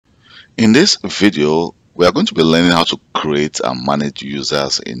In this video, we are going to be learning how to create and manage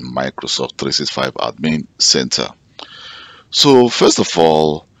users in Microsoft 365 Admin Center. So first of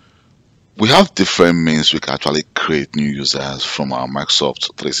all, we have different means we can actually create new users from our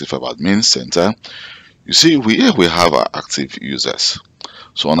Microsoft 365 Admin Center. You see, here we have our active users.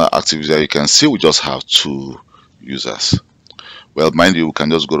 So on our active user, you can see we just have 2 users. Well, mind you, we can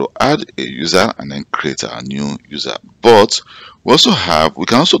just go to add a user and then create a new user. But we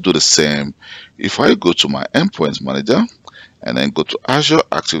can also do the same. If I go to my endpoint manager and then go to Azure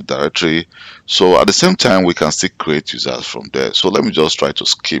Active Directory, so at the same time we can still create users from there. So let me just try to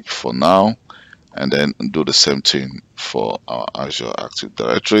skip for now and then do the same thing for our Azure Active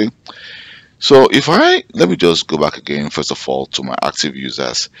Directory. So let me just go back again, first of all, to my active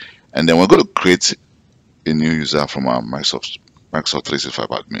users, and then we're going to create a new user from our Microsoft 365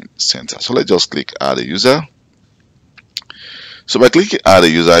 Admin Center. So let's just click add a user. So by clicking add a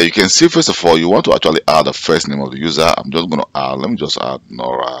user, you can see first of all you want to actually add the first name of the user. I'm just going to add, let me just add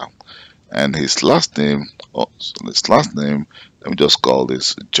Nora, and his last name, let me just call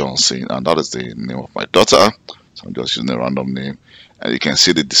this Johnson, and that is the name of my daughter. So I'm just using a random name, and you can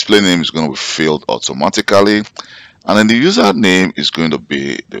see the display name is going to be filled automatically, and then the user name is going to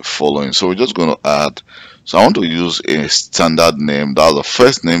be the following. So we're just going to add, so I want to use a standard name, that's the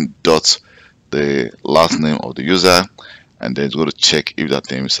first name dot the last name of the user, and then it's going to check if that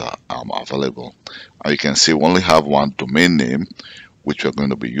names are available. And you can see we only have one domain name which we're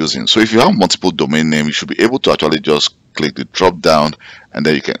going to be using. So if you have multiple domain names, you should be able to actually just click the drop down, and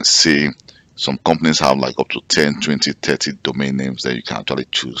then you can see some companies have like up to 10, 20, 30 domain names that you can actually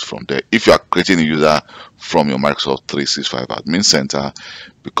choose from there if you are creating a user from your Microsoft 365 Admin Center,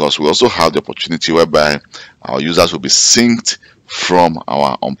 because we also have the opportunity whereby our users will be synced from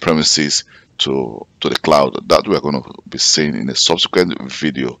our on-premises to the cloud. That we're going to be seeing in a subsequent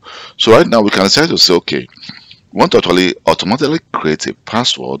video. So right now we can decide to say, okay, we want to actually automatically create a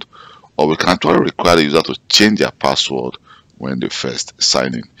password, or we can actually require the user to change their password when they first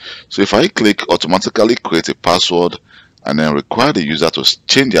sign in. So if I click automatically create a password and then require the user to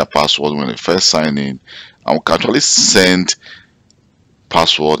change their password when they first sign in, and we can actually send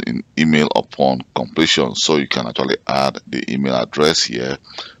password in email upon completion. So you can actually add the email address here.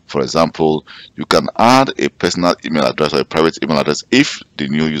 For example, you can add a personal email address or a private email address if the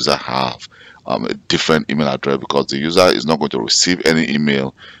new user have a different email address, because the user is not going to receive any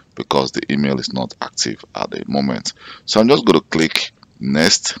email because the email is not active at the moment. So I'm just going to click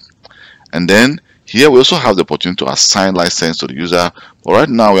next, and then here we also have the opportunity to assign license to the user, but right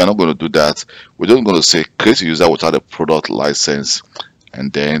now we are not going to do that. We're just going to say create a user without a product license,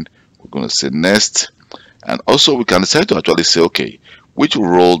 and then we're going to say next. And also we can decide to actually say, okay, which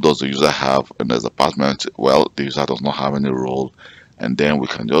role does the user have in this department? Well, the user does not have any role, and then we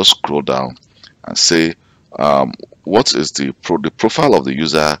can just scroll down and say what is the profile of the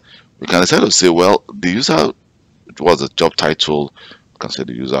user. We can decide to say, well, the user was the job title. We can say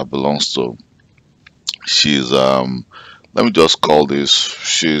the user belongs to, she's let me just call this,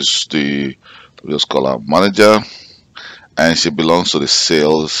 she's the, we'll just call her manager, and she belongs to the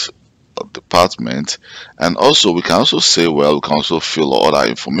sales department. And also we can also say, well, we can also fill other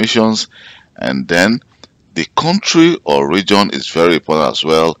informations, and then the country or region is very important as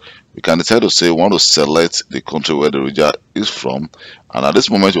well. We can decide to say we want to select the country where the region is from, and at this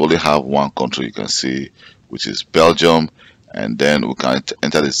moment we only have one country, you can see, which is Belgium, and then we can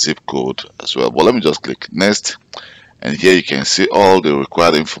enter the zip code as well. But let me just click next, and here you can see all the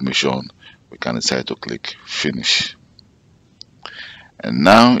required information. We can decide to click finish, and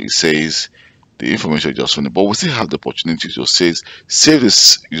now it says the information just finished, but we still have the opportunity to save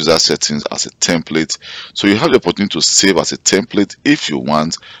this user settings as a template. So you have the opportunity to save as a template if you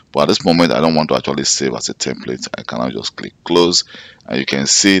want, but at this moment I don't want to actually save as a template. I can now just click close, and you can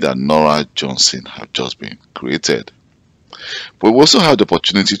see that Nora Johnson have just been created. But we also have the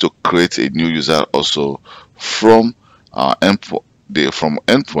opportunity to create a new user also from our endpoint. From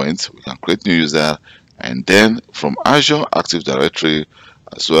endpoint we can create new user, and then from Azure Active Directory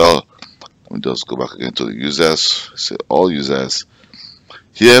as well. Let me just go back again to the users, say all users.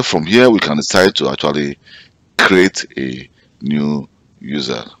 Here, from here, we can decide to actually create a new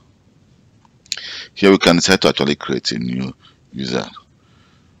user. Here we can decide to actually create a new user.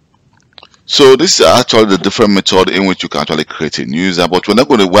 So this is actually the different method in which you can actually create a new user, but we're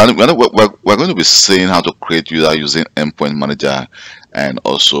going to be seeing how to create user using Endpoint Manager and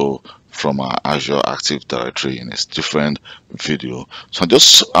also from our Azure Active Directory in a different video. So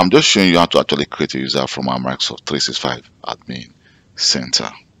I'm just showing you how to actually create a user from our Microsoft 365 Admin Center.